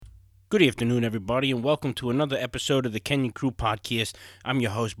Good afternoon, everybody, and welcome to another episode of the Kenyan Crew Podcast. I'm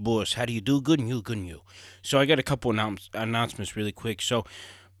your host, Boss. How do you do? Good and you, good and you. So I got a couple announcements really quick. So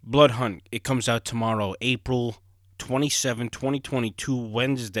Bloodhunt, it comes out tomorrow, April 27, 2022,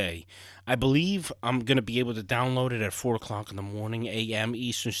 Wednesday. I believe I'm going to be able to download it at 4 o'clock in the morning, a.m.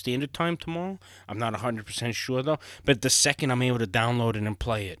 Eastern Standard Time tomorrow. I'm not 100% sure, though. But the second I'm able to download it and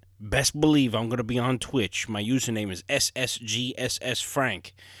play it, best believe I'm going to be on Twitch. My username is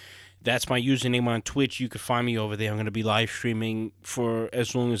SSGSSFrank. That's my username on Twitch. You can find me over there. I'm going to be live streaming for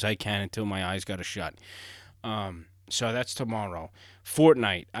as long as I can until my eyes got a shut. So that's tomorrow.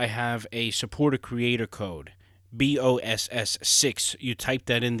 Fortnite, I have a supporter creator code, BOSS6. You type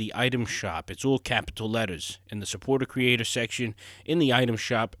that in the item shop. It's all capital letters. In the supporter creator section, in the item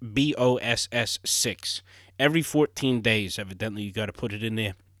shop, BOSS6. Every 14 days, evidently, you got to put it in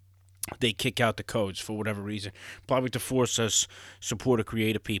there. They kick out the codes for whatever reason, probably to force us supporter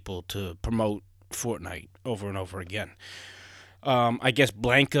creator people to promote Fortnite over and over again. I guess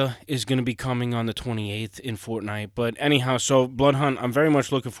Blanca is going to be coming on the 28th in Fortnite. But anyhow, so Bloodhunt, I'm very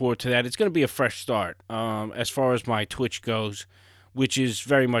much looking forward to that. It's going to be a fresh start as far as my Twitch goes, which is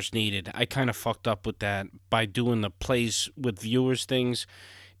very much needed. I kind of fucked up with that by doing the plays with viewers things.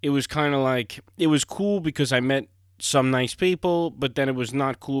 It was kind of like, it was cool because I met some nice people, but then it was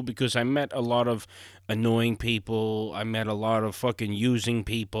not cool because I met a lot of annoying people. I met a lot of fucking using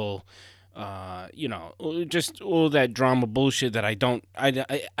people. Just all that drama bullshit that I don't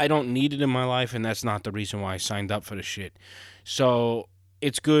need it in my life, and that's not the reason why I signed up for the shit. So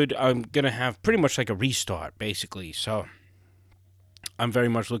it's good. I'm gonna have pretty much like a restart, basically. So I'm very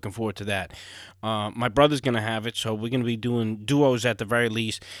much looking forward to that. My brother's going to have it, so we're going to be doing duos at the very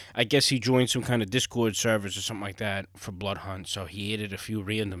least. I guess he joined some kind of Discord servers or something like that for Bloodhunt, so he added a few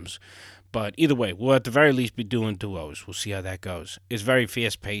randoms. But either way, we'll at the very least be doing duos. We'll see how that goes. It's a very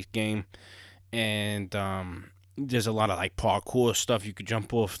fast-paced game, and there's a lot of like parkour stuff. You could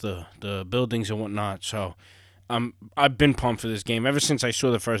jump off the buildings and whatnot, so I've been pumped for this game ever since I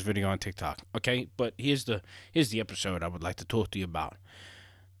saw the first video on TikTok. Okay, but here's the episode I would like to talk to you about.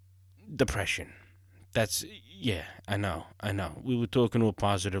 Depression. That's yeah, I know. We were talking all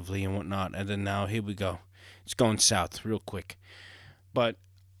positively and whatnot, and then now here we go. It's going south real quick. But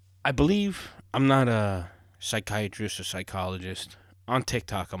I believe I'm not a psychiatrist or psychologist. On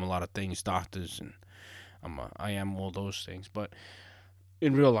TikTok, I'm a lot of things, doctors, and I am all those things, but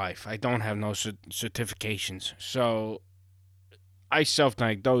in real life, I don't have no certifications. So I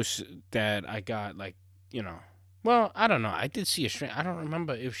self-diagnosed that I got well, I don't know. I did see a strain. I don't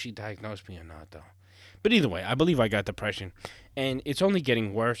remember if she diagnosed me or not, though. But either way, I believe I got depression, and it's only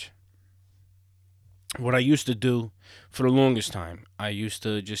getting worse. What I used to do for the longest time, I used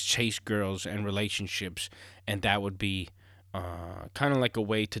to just chase girls and relationships, and that would be kind of like a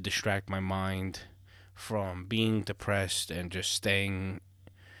way to distract my mind from being depressed and just staying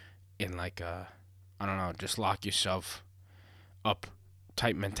in like a, I don't know, just lock yourself up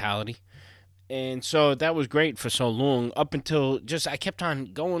type mentality. And so that was great for so long up until just I kept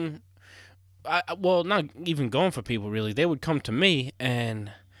on going. Well, not even going for people really. They would come to me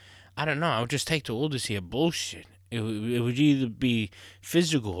and I don't know. I would just take to all this here bullshit. It would either be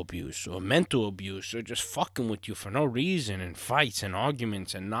physical abuse or mental abuse or just fucking with you for no reason and fights and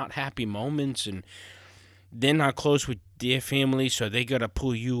arguments and not happy moments, and they're not close with their family, so they gotta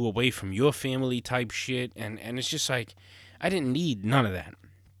pull you away from your family type shit. And it's just like, I didn't need none of that.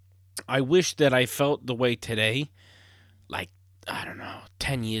 I wish that I felt the way today, like, I don't know,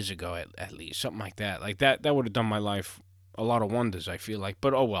 10 years ago at least, something like that. Like, that would have done my life a lot of wonders, I feel like.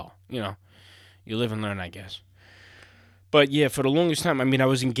 But, oh well, you live and learn, I guess. But, yeah, for the longest time, I mean, I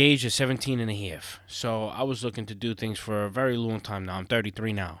was engaged at 17 and a half. So I was looking to do things for a very long time now. I'm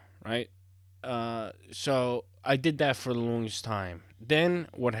 33 now, right? So I did that for the longest time. Then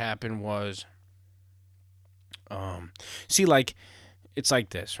what happened was, see, like, it's like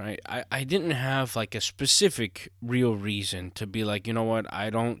this, right? I didn't have like a specific real reason to be like, you know what, I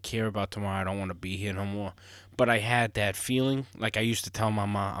don't care about tomorrow. I don't want to be here no more. But I had that feeling. Like I used to tell my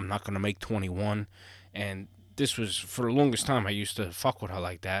mom, I'm not going to make 21. And this was for the longest time. I used to fuck with her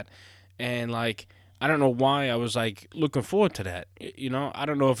like that. And like, I don't know why I was like looking forward to that. I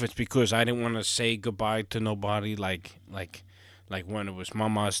don't know if it's because I didn't want to say goodbye to nobody like when it was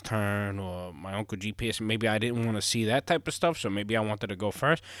Mama's turn or my Uncle GPS. Maybe I didn't want to see that type of stuff, so maybe I wanted to go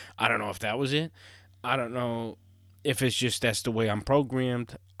first. I don't know if that was it. I don't know if it's just that's the way I'm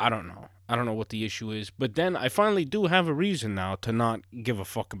programmed. I don't know. I don't know what the issue is. But then I finally do have a reason now to not give a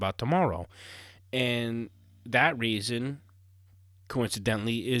fuck about tomorrow. And that reason,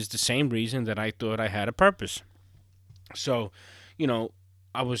 coincidentally, is the same reason that I thought I had a purpose. So, you know,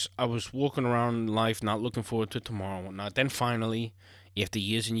 I was walking around life not looking forward to tomorrow and whatnot. Then finally, after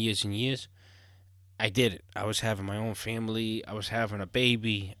years and years and years, I did it. I was having my own family. I was having a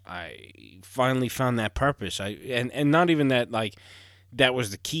baby. I finally found that purpose. And not even that like that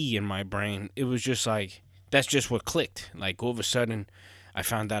was the key in my brain. It was just like that's just what clicked. Like all of a sudden, I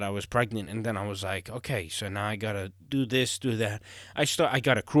found out I was pregnant, and then I was like, okay, so now I gotta do this, do that. I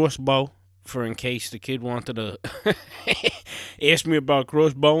got a crossbow for in case the kid wanted to ask me about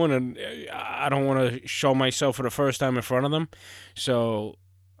crossbowing, and I don't want to show myself for the first time in front of them. So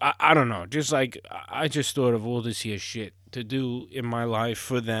I don't know. Just like I just thought of all this here shit to do in my life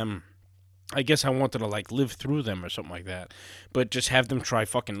for them. I guess I wanted to like live through them or something like that, but just have them try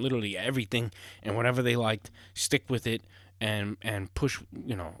fucking literally everything and whatever they liked, stick with it and push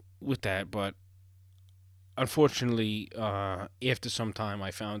with that. But unfortunately, after some time,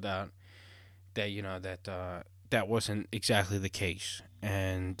 I found out that that wasn't exactly the case,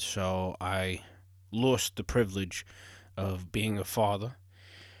 and so I lost the privilege of being a father,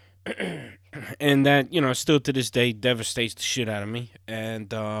 and that still to this day devastates the shit out of me.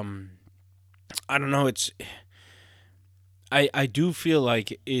 And I don't know. I do feel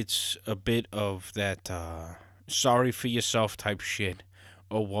like it's a bit of that sorry for yourself type shit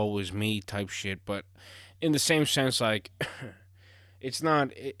or woe is me type shit, but in the same sense, like it's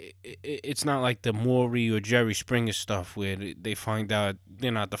not like the Maury or Jerry Springer stuff where they find out they're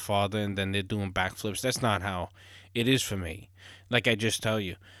not the father and then they're doing backflips. That's not how it is for me. Like I just tell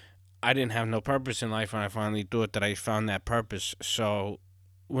you, I didn't have no purpose in life, and I finally thought that I found that purpose. So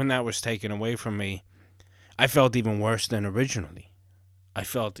when that was taken away from me, I felt even worse than originally. I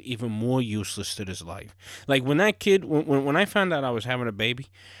felt even more useless to this life. Like when that kid, when I found out I was having a baby,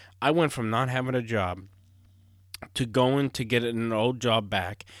 I went from not having a job to going to get an old job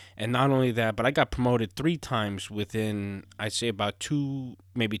back. And not only that, but I got promoted 3 times within, I'd say, about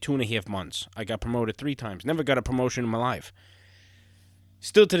maybe 2.5 months. I got promoted 3 times. Never got a promotion in my life.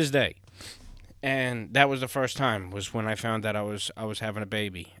 Still to this day. And that was the first time, was when I found that I was having a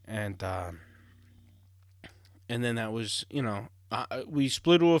baby. And then that was, we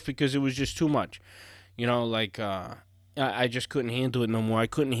split off because it was just too much. Like I just couldn't handle it no more. I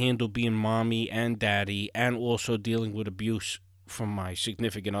couldn't handle being mommy and daddy and also dealing with abuse from my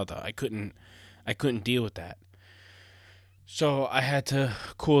significant other. I couldn't deal with that. So I had to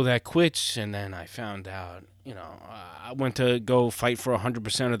call that quits, and then I found out, I went to go fight for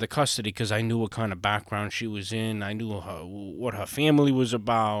 100% of the custody because I knew what kind of background she was in. I knew what her family was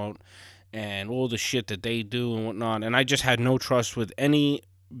about and all the shit that they do and whatnot. And I just had no trust with any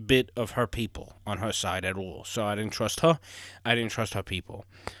bit of her people on her side at all. So I didn't trust her. I didn't trust her people.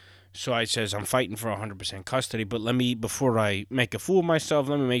 So I says, I'm fighting for 100% custody, but before I make a fool of myself,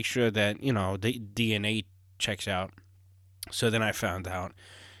 let me make sure that, the DNA checks out. So then I found out,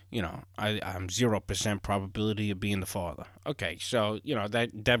 I'm 0% probability of being the father. Okay, so,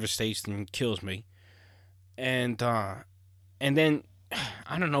 that devastates and kills me. And then,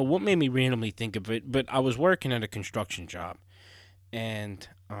 I don't know what made me randomly think of it, but I was working at a construction job. And,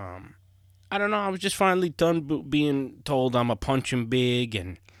 I don't know, I was just finally done being told I'm a punching big,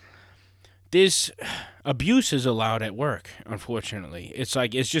 and this abuse is allowed at work, unfortunately. It's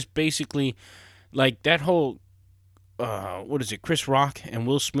just basically like that whole what is it, Chris Rock and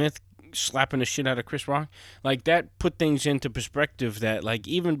Will Smith slapping the shit out of Chris Rock. Like that put things into perspective that like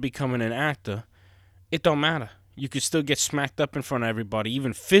even becoming an actor, it don't matter. You could still get smacked up in front of everybody,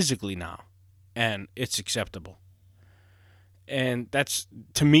 even physically now, and it's acceptable. And that's,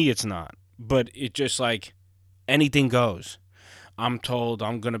 to me, it's not. But it just like anything goes. I'm told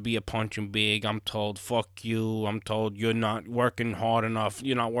I'm going to be a punching big. I'm told, fuck you. I'm told you're not working hard enough.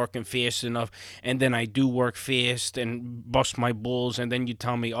 You're not working fast enough. And then I do work fast and bust my balls. And then you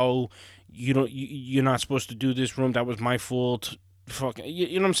tell me, oh, you're not supposed to do this room. That was my fault. Fuck, you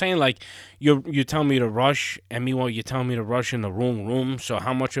know what I'm saying? Like, you tell me to rush, and meanwhile you tell me to rush in the wrong room. So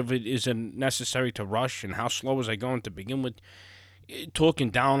how much of it is necessary to rush, and how slow was I going to begin with?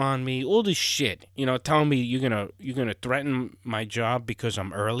 Talking down on me, all this shit, telling me you're gonna threaten my job because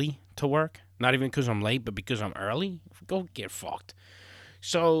I'm early to work, not even because I'm late, but because I'm early. Go get fucked.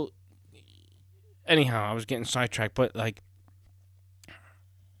 So anyhow, I was getting sidetracked, but like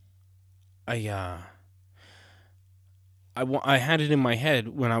I had it in my head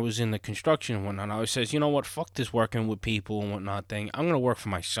when I was in the construction and whatnot. I always says, you know what, fuck this working with people and whatnot thing. I'm gonna work for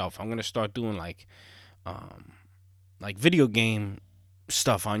myself. I'm gonna start doing like video game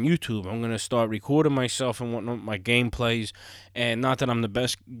stuff on YouTube. I'm gonna start recording myself and whatnot, my gameplays, and not that I'm the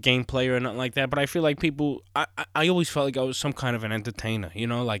best game player or nothing like that, but I feel like people. I always felt like I was some kind of an entertainer.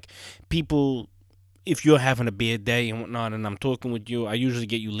 Like people if you're having a bad day and whatnot, and I'm talking with you, I usually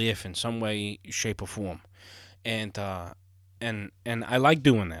get you laughing some way, shape, or form, and and I like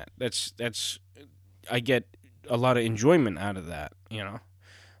doing that. That's I get a lot of enjoyment out of that, you know.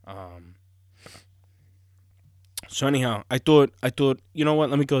 Um, so anyhow, I thought, you know what?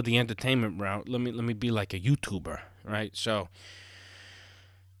 Let me go the entertainment route. Let me be like a YouTuber, right? So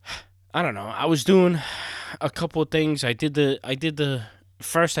I don't know. I was doing a couple of things. I did the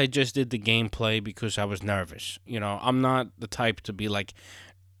first. I just did the gameplay because I was nervous. You know, I'm not the type to be like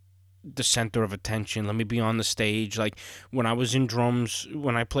the center of attention. Let me be on the stage. Like when I was in drums,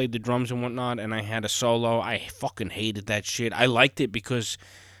 when I played the drums and whatnot, and I had a solo, I fucking hated that shit. I liked it because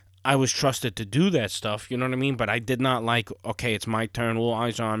I was trusted to do that stuff. You know what I mean? But I did not like. Okay, it's my turn. All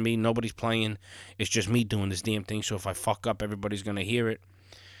eyes are on me. Nobody's playing. It's just me doing this damn thing. So if I fuck up, everybody's gonna hear it.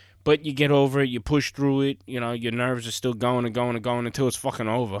 But you get over it, you push through it, you know, your nerves are still going and going and going until it's fucking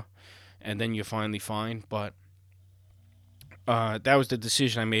over. And then you're finally fine. But that was the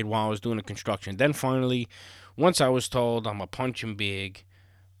decision I made while I was doing the construction. Then finally, once I was told I'm a punching big,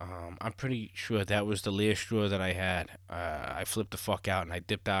 I'm pretty sure that was the last straw that I had. I flipped the fuck out and I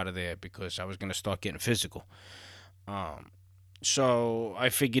dipped out of there because I was going to start getting physical. Um, so I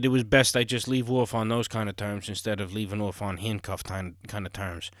figured it was best I just leave off on those kind of terms instead of leaving off on handcuff kind of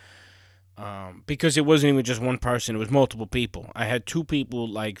terms. Because it wasn't even just one person; it was multiple people. I had two people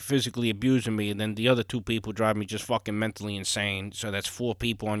like physically abusing me, and then the other two people drive me just fucking mentally insane. So that's four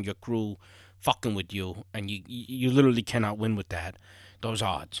people on your crew fucking with you, and you literally cannot win with that. Those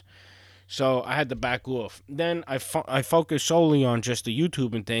odds. So I had to back off. Then I focused solely on just the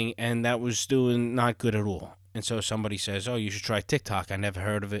YouTubing thing, and that was doing not good at all. And so somebody says, "Oh, you should try TikTok." I never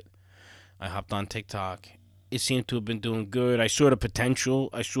heard of it. I hopped on TikTok. It seemed to have been doing good. I saw the potential.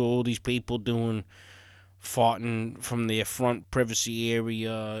 I saw all these people doing farting from their front privacy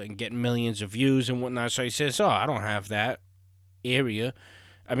area and getting millions of views and whatnot. So he says, "Oh, I don't have that area.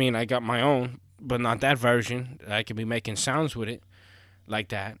 I mean, I got my own, but not that version. I could be making sounds with it like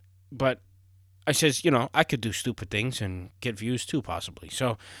that." But I says, I could do stupid things and get views too, possibly.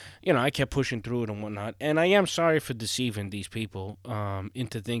 So, I kept pushing through it and whatnot. And I am sorry for deceiving these people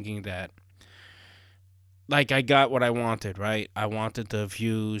into thinking that like I got what I wanted, right? I wanted the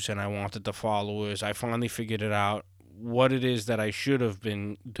views and I wanted the followers. I finally figured it out what it is that I should have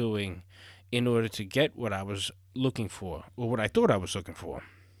been doing in order to get what I was looking for or what I thought I was looking for.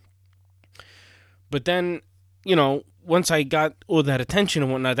 But then, once I got all that attention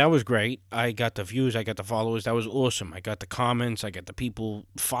and whatnot, that was great. I got the views, I got the followers. That was awesome. I got the comments, I got the people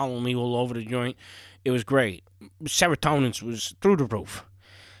following me all over the joint. It was great. Serotonin was through the roof.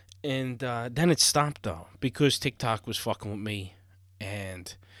 And then it stopped though because TikTok was fucking with me,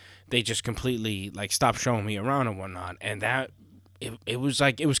 and they just completely like stopped showing me around and whatnot. And that it was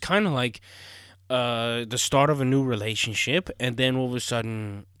like it was kind of like the start of a new relationship, and then all of a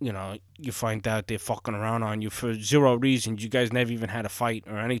sudden you find out they're fucking around on you for zero reason. You guys never even had a fight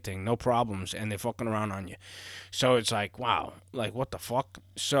or anything, no problems, and they're fucking around on you. So it's like wow, like what the fuck.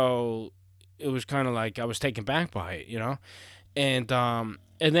 So it was kind of like I was taken back by it.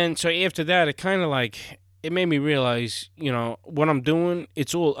 And then so after that, it kind of like it made me realize, what I'm doing.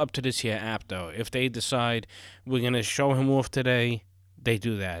 It's all up to this here app, though. If they decide we're gonna show him off today, they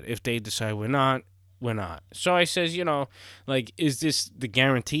do that. If they decide we're not, we're not. So I says, like, is this the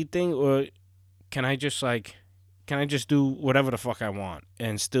guaranteed thing, or can I just like, can I just do whatever the fuck I want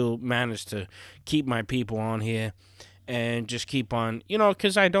and still manage to keep my people on here? And just keep on,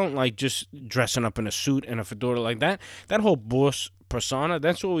 because I don't like just dressing up in a suit and a fedora like that. That whole boss persona,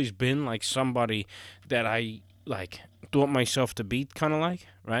 that's always been like somebody that I like thought myself to be, kind of like,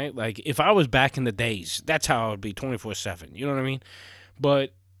 right? Like if I was back in the days, that's how I would be 24/7. You know what I mean?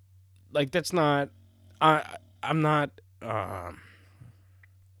 But like that's not. I'm not.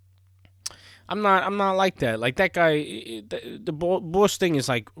 I'm not like that. Like that guy, the boss thing is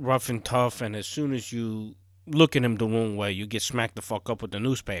like rough and tough, and as soon as you look at him the wrong way, you get smacked the fuck up with the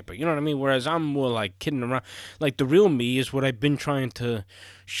newspaper. You know what I mean? Whereas I'm more like kidding around. Like the real me is what I've been trying to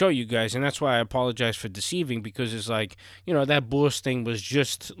show you guys, and that's why I apologize for deceiving, because it's like, that boss thing was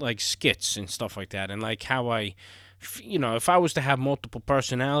just like skits and stuff like that, and like how if I was to have multiple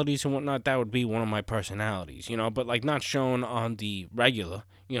personalities and whatnot, that would be one of my personalities, but like not shown on the regular,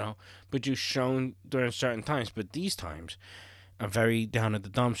 but just shown during certain times. But these times, I'm very down at the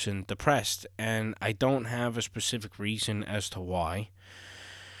dumps and depressed, and I don't have a specific reason as to why.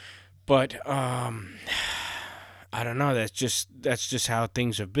 But I don't know. That's just how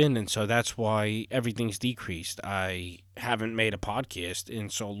things have been, and so that's why everything's decreased. I haven't made a podcast in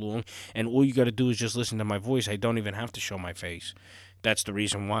so long, and all you got to do is just listen to my voice. I don't even have to show my face. That's the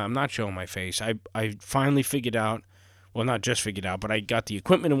reason why I'm not showing my face. I finally figured out, well, not just figured out, but I got the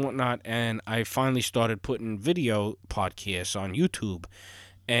equipment and whatnot, and I finally started putting video podcasts on YouTube.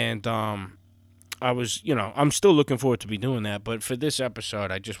 And I was, I'm still looking forward to be doing that. But for this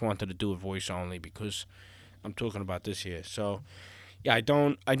episode, I just wanted to do it voice only because I'm talking about this here. So yeah, I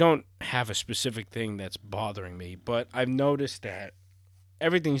don't have a specific thing that's bothering me, but I've noticed that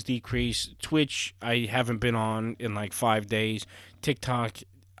everything's decreased. Twitch, I haven't been on in like 5 days. TikTok,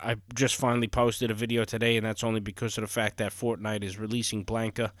 I just finally posted a video today, and that's only because of the fact that Fortnite is releasing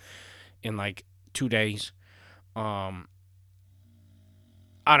Blanca in like 2 days. Um,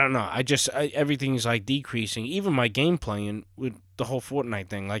 I don't know. Everything's like decreasing. Even my game playing with the whole Fortnite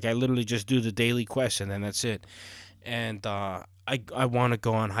thing. Like I literally just do the daily quest and then that's it. And I want to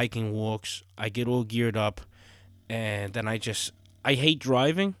go on hiking walks. I get all geared up, and then I hate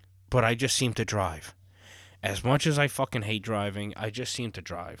driving, but I just seem to drive. As much as I fucking hate driving, I just seem to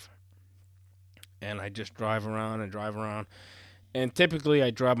drive. And I just drive around and drive around. And typically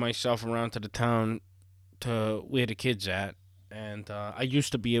I drive myself around to the town to where the kids at. And I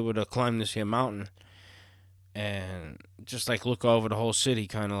used to be able to climb this here mountain and just like look over the whole city,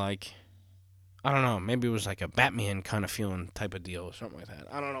 kind of like, I don't know, maybe it was like a Batman kind of feeling type of deal or something like that.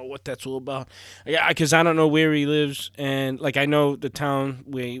 I don't know what that's all about. Yeah, because I don't know where he lives, and like I know the town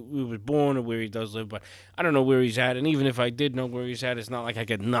where we were born or where he does live, but I don't know where he's at. And even if I did know where he's at, it's not like I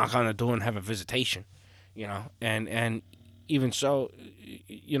could knock on the door and have a visitation, And even so,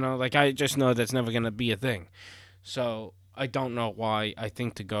 like I just know that's never gonna be a thing. So I don't know why I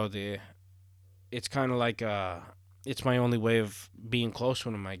think to go there. It's kind of like it's my only way of being close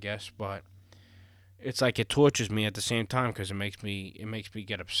with him, I guess, but it's like it tortures me at the same time because it makes me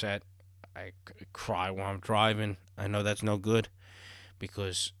get upset. I cry while I'm driving. I know that's no good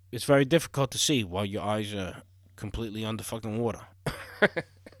because it's very difficult to see while your eyes are completely under fucking water.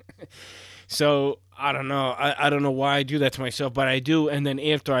 So I don't know. I don't know why I do that to myself, but I do. And then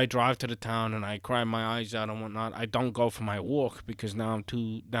after I drive to the town and I cry my eyes out and whatnot, I don't go for my walk because now I'm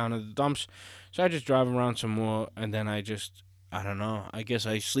too down in the dumps. So I just drive around some more, and then I don't know. I guess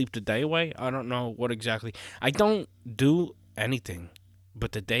I sleep the day away. I don't know what exactly. I don't do anything,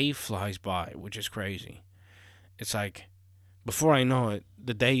 but the day flies by, which is crazy. It's like before I know it,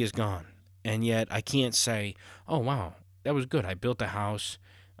 the day is gone, and yet I can't say, "Oh wow, that was good. I built a house.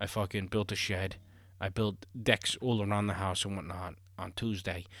 I fucking built a shed. I built decks all around the house and whatnot on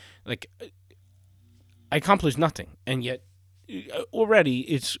Tuesday." Like I accomplished nothing, and yet already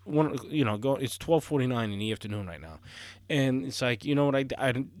it's it's 12:49 in the afternoon right now, and it's like what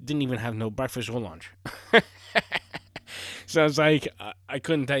I didn't even have no breakfast or lunch. So it's like I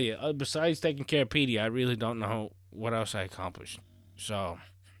couldn't tell you. Besides taking care of Petey, I really don't know what else I accomplished. So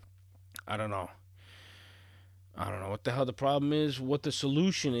I don't know. I don't know what the hell the problem is, what the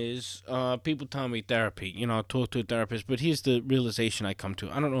solution is. People tell me therapy, talk to a therapist, but here's the realization I come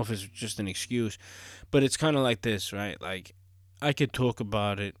to. I don't know if it's just an excuse, but it's kind of like this, right? Like, I could talk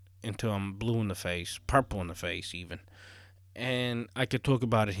about it until I'm blue in the face, purple in the face, even. And I could talk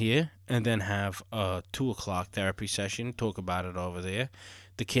about it here and then have a 2 o'clock therapy session, talk about it over there.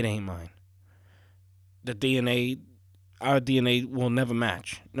 The kid ain't mine. The DNA Our DNA will never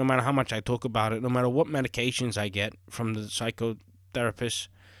match. No matter how much I talk about it, no matter what medications I get from the psychotherapist,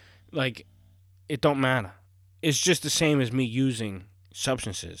 like, it don't matter. It's just the same as me using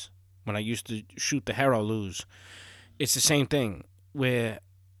substances. When I used to shoot the hero loose, it's the same thing where,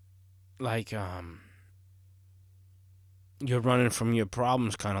 like, you're running from your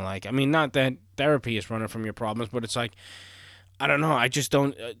problems, kind of like. I mean, not that therapy is running from your problems, but it's like, I don't know. I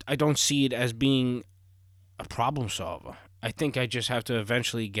don't see it as being a problem solver. I think I just have to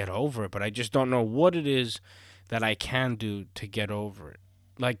eventually get over it, but I just don't know what it is that I can do to get over it.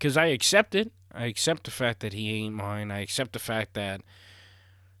 Like, because I accept it. I accept the fact that he ain't mine. I accept the fact that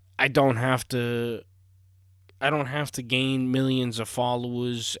I don't have to. I don't have to gain millions of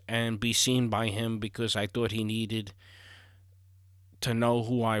followers and be seen by him because I thought he needed to know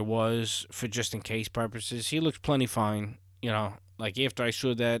who I was for just in case purposes. He looks plenty fine, Like after I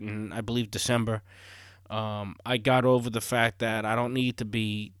saw that in, I believe, December, I got over the fact that I don't need to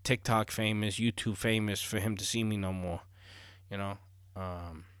be TikTok famous, YouTube famous for him to see me no more, you know.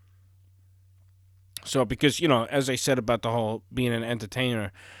 So because as I said about the whole being an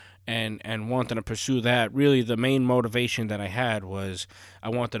entertainer and wanting to pursue that, really the main motivation that I had was I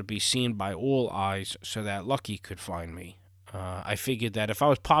wanted to be seen by all eyes so that Lucky could find me. I figured that if I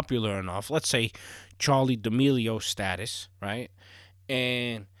was popular enough, let's say Charlie D'Amelio status, right,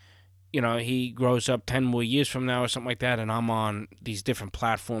 and he grows up 10 more years from now or something like that, and I'm on these different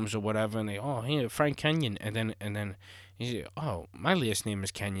platforms or whatever, and they, oh, here, Frank Kenyon, and then He's like, oh, my last name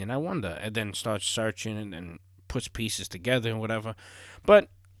is Kenyon. I wonder, and then starts searching and then puts pieces together and whatever. But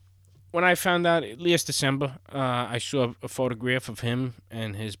when I found out last December, I saw a photograph of him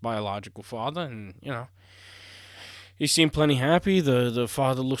and his biological father, and he seemed plenty happy. The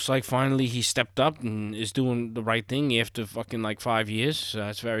father looks like finally he stepped up and is doing the right thing after fucking like 5 years. So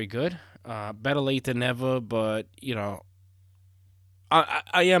that's very good. Better late than never, but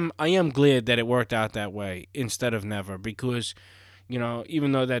I am glad that it worked out that way instead of never, because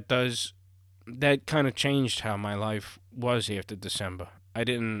even though that kind of changed how my life was after December. I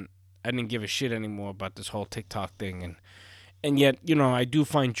didn't give a shit anymore about this whole TikTok thing, and yet I do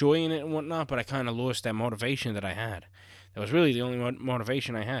find joy in it and whatnot, but I kind of lost that motivation that I had. That was really the only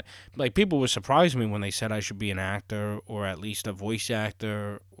motivation I had. Like, people would surprise me when they said I should be an actor or at least a voice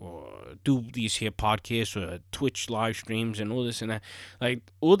actor or do these here podcasts or Twitch live streams and all this and that. Like,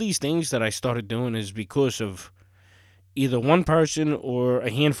 all these things that I started doing is because of either one person or a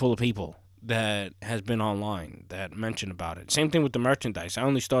handful of people that has been online that mentioned about it. Same thing with the merchandise. I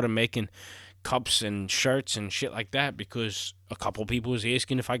only started making cups and shirts and shit like that because a couple people was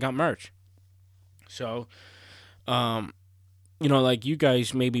asking if I got merch. So, um, like, you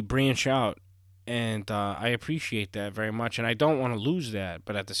guys maybe branch out, and I appreciate that very much, and I don't want to lose that,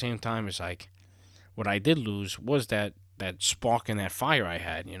 but at the same time, it's like, what I did lose was that spark and that fire I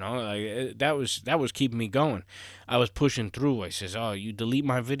had. Like, that was keeping me going. I was pushing through. I says, oh, you delete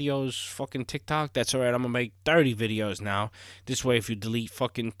my videos, fucking TikTok? That's all right. I'm gonna make 30 videos now. This way, if you delete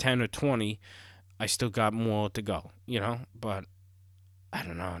fucking 10 or 20, I still got more to go. But I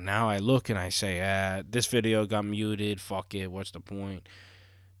don't know. Now I look and I say, this video got muted. Fuck it. What's the point?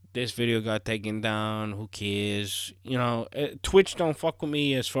 This video got taken down. Who cares? Twitch don't fuck with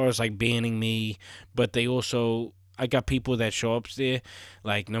me as far as like banning me, but they also, I got people that show up there,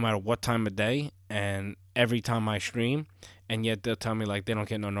 like, no matter what time of day and every time I stream, and yet they'll tell me like they don't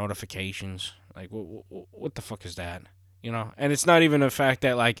get no notifications. Like, what the fuck is that? And it's not even the fact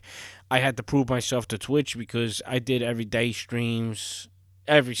that like I had to prove myself to Twitch, because I did everyday streams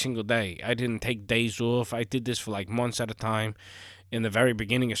every single day. I didn't take days off. I did this for like months at a time in the very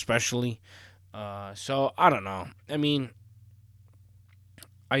beginning, especially. So I don't know. I mean,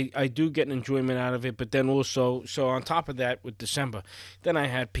 I do get an enjoyment out of it, but then also, so on top of that, with December, then I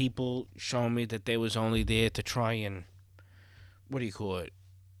had people showing me that they was only there to try and, what do you call it?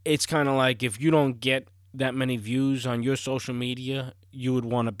 It's kind of like, if you don't get that many views on your social media, you would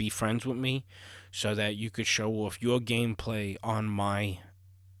want to be friends with me so that you could show off your gameplay on my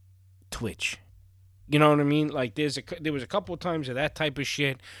Twitch. You know what I mean? Like, there was a couple of times of that type of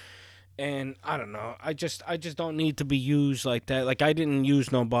shit, and I don't know. I just don't need to be used like that. Like, I didn't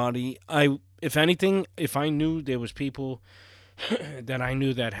use nobody. If anything, if I knew there was people that I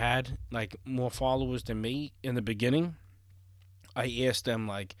knew that had like more followers than me in the beginning, I asked them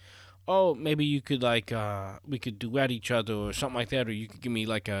like, oh, maybe you could like we could duet each other or something like that, or you could give me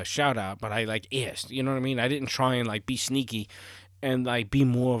like a shout out. But I like asked, you know what I mean? I didn't try and like be sneaky and like be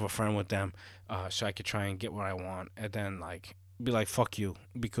more of a friend with them, so I could try and get what I want, and then like be like, fuck you,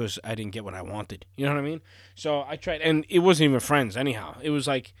 because I didn't get what I wanted. You know what I mean? So I tried, and it wasn't even friends anyhow. It was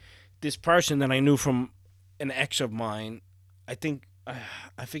like this person that I knew from an ex of mine. I think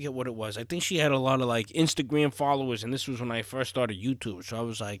I forget what it was. I think she had a lot of like Instagram followers, and this was when I first started YouTube. So I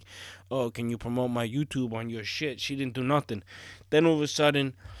was like, "Oh, can you promote my YouTube on your shit?" She didn't do nothing. Then all of a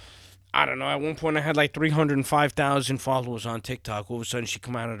sudden, I don't know. At one point, I had like 305,000 followers on TikTok. All of a sudden, she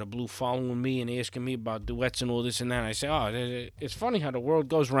come out of the blue, following me and asking me about duets and all this and that. I say, "Oh, it's funny how the world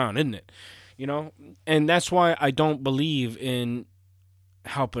goes around, isn't it?" And that's why I don't believe in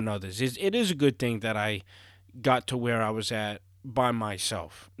helping others. It is a good thing that I got to where I was at by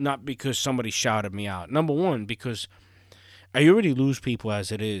myself, not because somebody shouted me out. Number one, because I already lose people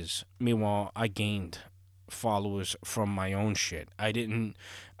as it is. Meanwhile, I gained followers from my own shit. I didn't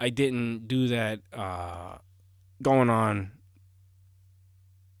do that going on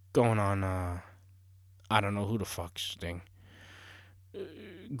I don't know who the fuck's thing.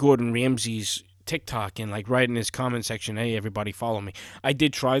 Gordon Ramsay's TikTok and like write in his comment section, hey, everybody follow me. I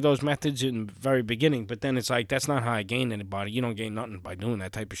did try those methods in the very beginning, but then it's like, that's not how I gain anybody. You don't gain nothing by doing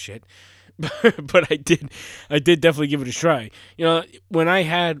that type of shit. But I did definitely give it a try. When I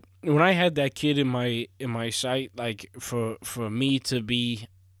had that kid in my sight, like for me to be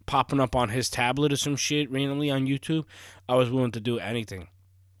popping up on his tablet or some shit randomly on YouTube, I was willing to do anything.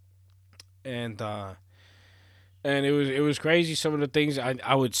 And it was crazy. Some of the things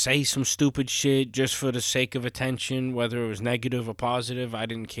I would say, some stupid shit just for the sake of attention, whether it was negative or positive. I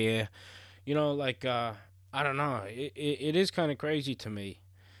didn't care. Like I don't know. It is kind of crazy to me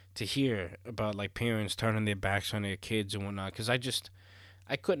to hear about like parents turning their backs on their kids and whatnot. Because I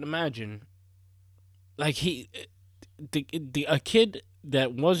couldn't imagine like a kid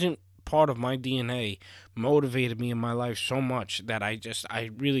that wasn't part of my DNA motivated me in my life so much that I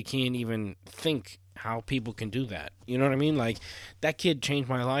really can't even think how people can do that. You know what I mean? Like that kid changed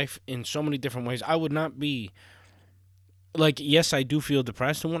my life in so many different ways. I would not be like, yes, I do feel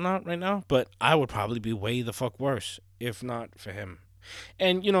depressed and whatnot right now, but I would probably be way the fuck worse if not for him.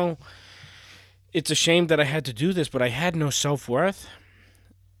 And it's a shame that I had to do this, but I had no self-worth.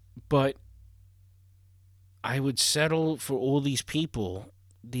 But I would settle for all these people,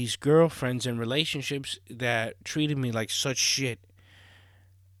 these girlfriends and relationships that treated me like such shit,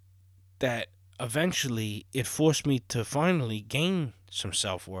 that eventually it forced me to finally gain some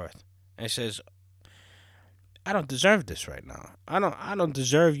self-worth. And it says, I don't deserve this right now. I don't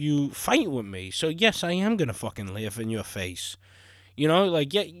deserve you fighting with me. So yes, I am gonna fucking laugh in your face.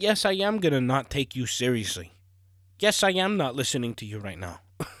 Like yes, I am gonna not take you seriously. Yes, I am not listening to you right now.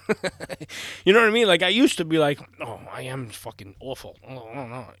 You know what I mean? Like I used to be like, oh, I am fucking awful. Oh,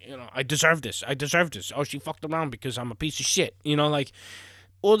 no. I deserve this. I deserve this. Oh, she fucked around because I'm a piece of shit. Like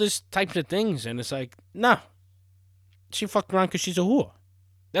all this types of things, and it's like, no, she fucked around because she's a whore.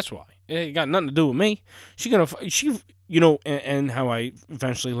 That's why. It got nothing to do with me. And how I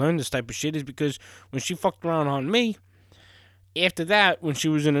eventually learned this type of shit is because when she fucked around on me, after that, when she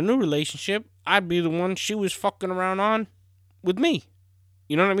was in a new relationship, I'd be the one she was fucking around on with me.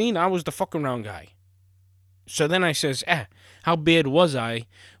 You know what I mean? I was the fuck around guy. So then I says, how bad was I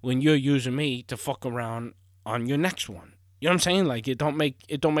when you're using me to fuck around on your next one? You know what I'm saying? Like it don't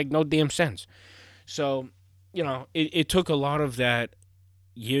make no damn sense. So, it took a lot of that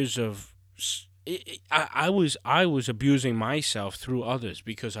years of I was abusing myself through others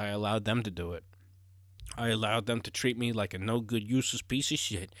because I allowed them to do it. I allowed them to treat me like a no good, useless piece of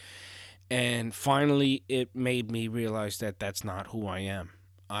shit. And finally, it made me realize that that's not who I am.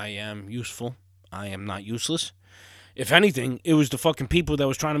 I am useful. I am not useless. If anything, it was the fucking people that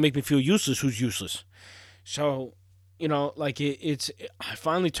was trying to make me feel useless who's useless. So, I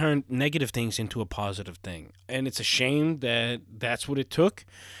finally turned negative things into a positive thing. And it's a shame that that's what it took.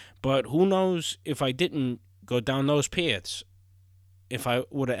 But who knows if I didn't go down those paths, if I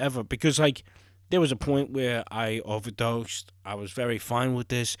would have ever, because like there was a point where I overdosed. I was very fine with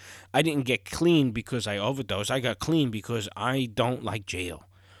this. I didn't get clean because I overdosed. I got clean because I don't like jail.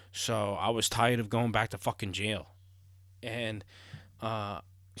 So I was tired of going back to fucking jail. And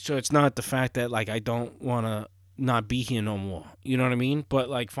so it's not the fact that like I don't want to not be here no more. You know what I mean? But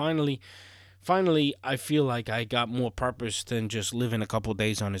like finally I feel like I got more purpose than just living a couple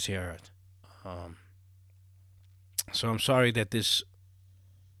days on this here earth. So I'm sorry that this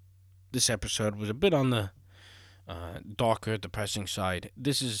episode was a bit on the darker, depressing side.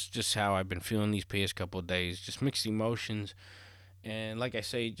 This is just how I've been feeling these past couple of days. Just mixed emotions. And like I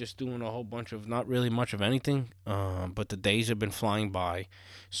say, just doing a whole bunch of not really much of anything. But the days have been flying by.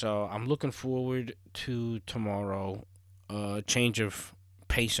 So I'm looking forward to tomorrow. Change of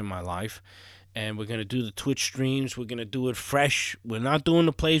pace in my life. And we're going to do the Twitch streams. We're going to do it fresh. We're not doing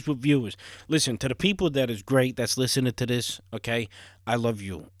the plays with viewers. Listen, to the people that is great that's listening to this, okay, I love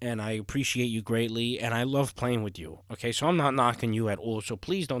you. And I appreciate you greatly. And I love playing with you, okay? So I'm not knocking you at all. So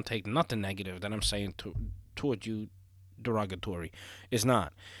please don't take nothing negative that I'm saying toward you derogatory. It's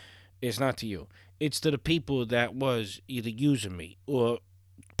not. It's not to you. It's to the people that was either using me or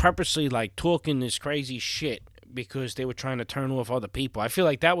purposely like talking this crazy shit because they were trying to turn off other people. I feel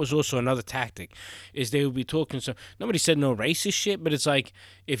like that was also another tactic, is they would be talking so nobody said no racist shit, but it's like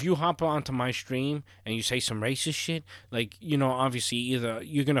if you hop onto my stream and you say some racist shit, like, obviously either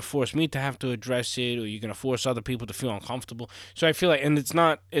you're gonna force me to have to address it or you're gonna force other people to feel uncomfortable. So I feel like, and it's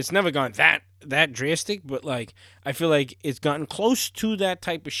never gone that drastic, but like I feel like it's gotten close to that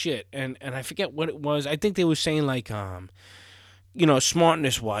type of shit. And I forget what it was. I think they were saying like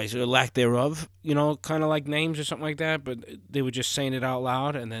smartness wise or lack thereof, kind of like names or something like that, but they were just saying it out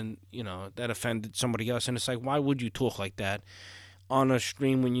loud, and then, that offended somebody else. And it's like, why would you talk like that on a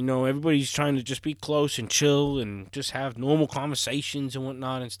stream when everybody's trying to just be close and chill and just have normal conversations and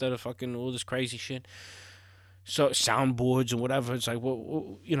whatnot instead of fucking all this crazy shit? So soundboards and whatever. It's like,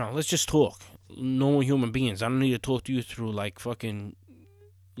 well, let's just talk. Normal human beings. I don't need to talk to you through like fucking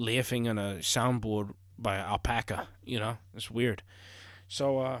laughing on a soundboard by alpaca. It's weird.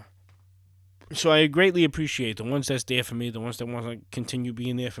 So I greatly appreciate the ones that's there for me, the ones that want to continue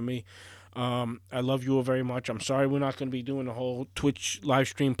being there for me. I love you all very much. I'm sorry we're not going to be doing the whole Twitch live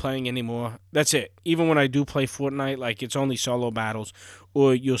stream playing anymore. That's it. Even when I do play Fortnite, like it's only solo battles,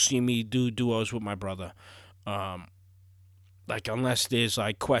 or you'll see me do duos with my brother. Like, unless there's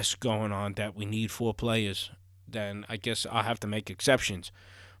like quests going on that we need 4 players, then I guess I'll have to make exceptions.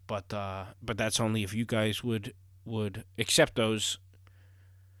 But that's only if you guys would accept those.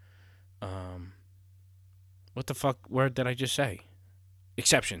 Um, what the fuck word did I just say?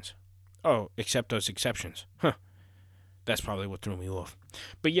 Exceptions. Oh, accept those exceptions. Huh. That's probably what threw me off.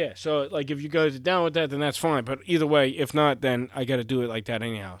 But yeah, so like if you guys are down with that, then that's fine. But either way, if not, then I got to do it like that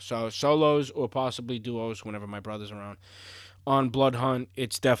anyhow. So solos or possibly duos whenever my brother's around. On Bloodhunt,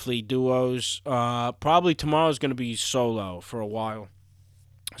 it's definitely duos. Probably tomorrow's gonna be solo for a while.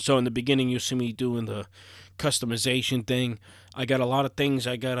 So in the beginning, you'll see me doing the customization thing. I got a lot of things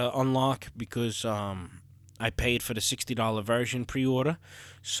I gotta unlock because I paid for the $60 version pre-order.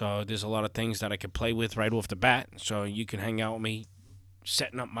 So there's a lot of things that I can play with right off the bat. So you can hang out with me,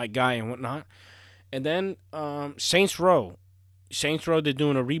 setting up my guy and whatnot. And then Saints Row. Saints Row, they're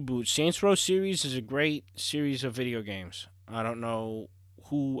doing a reboot. Saints Row series is a great series of video games. I don't know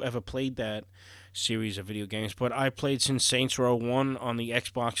who ever played that series of video games, but I played since Saints Row 1 on the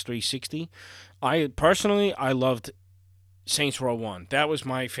Xbox 360. I loved Saints Row 1. That was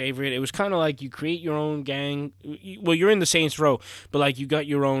my favorite. It was kind of like you create your own gang. Well, you're in the Saints Row, but like you got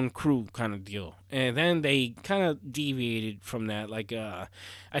your own crew kind of deal. And then they kind of deviated from that. Like, I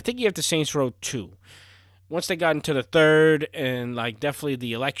think you have the Saints Row 2. Once they got into the third and like definitely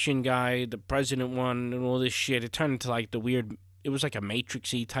the election guy, the president one, and all this shit, it turned into like the weird. It was like a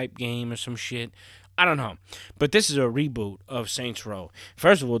Matrixy type game or some shit. I don't know, but this is a reboot of Saints Row.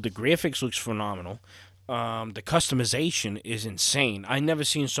 First of all, the graphics looks phenomenal. The customization is insane. I never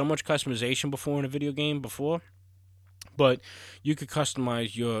seen so much customization before in a video game before. But you could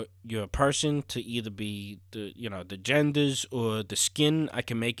customize your person to either be the genders or the skin. I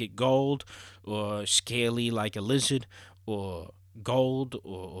can make it gold or scaly like a lizard or gold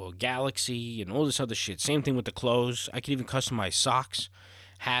or galaxy and all this other shit. Same thing with the clothes. I could even customize socks,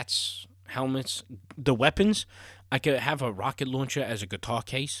 hats, helmets, the weapons. I could have a rocket launcher as a guitar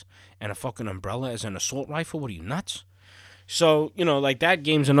case and a fucking umbrella as an assault rifle. What are you, nuts? So, like that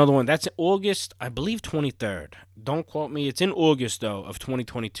game's another one. That's August, I believe, 23rd. Don't quote me. It's in August, though, of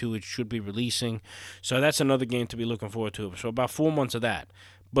 2022. It should be releasing. So that's another game to be looking forward to. So about 4 months of that.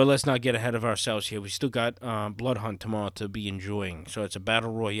 But let's not get ahead of ourselves here. We still got Bloodhunt tomorrow to be enjoying. So it's a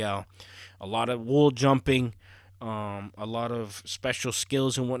battle royale. A lot of wall jumping. A lot of special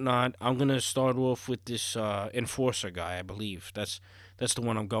skills and whatnot. I'm going to start off with this Enforcer guy, I believe. That's the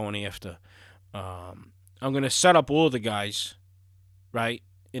one I'm going after. I'm going to set up all the guys, right,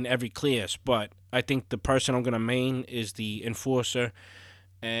 in every class. But I think the person I'm going to main is the Enforcer.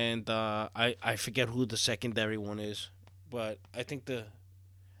 And I forget who the secondary one is. But I think the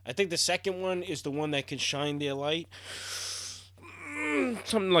second one is the one that can shine their light.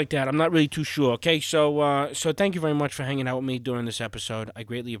 Something like that. I'm not really too sure. Okay, so thank you very much for hanging out with me during this episode. I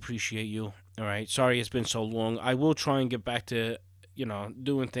greatly appreciate you. All right, sorry it's been so long. I will try and get back to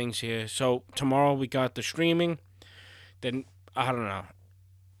doing things here. So tomorrow we got the streaming. Then I don't know.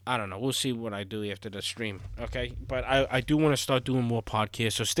 We'll see what I do after the stream. Okay, but I do want to start doing more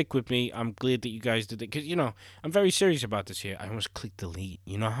podcasts. So stick with me. I'm glad that you guys did it because I'm very serious about this here. I almost clicked delete.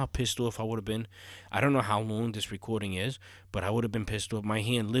 You know how pissed off I would have been. I don't know how long this recording is, but I would have been pissed off. My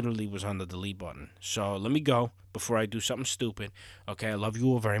hand literally was on the delete button. So let me go before I do something stupid. Okay, I love you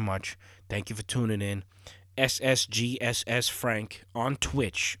all very much. Thank you for tuning in. SSGSSFrank on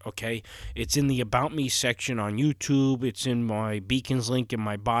Twitch, okay? It's in the About Me section on YouTube. It's in my Beacons link in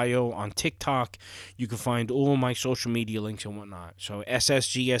my bio on TikTok. You can find all my social media links and whatnot. So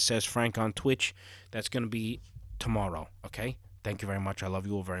SSGSSFrank on Twitch. That's going to be tomorrow, okay? Thank you very much. I love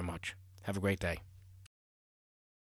you all very much. Have a great day.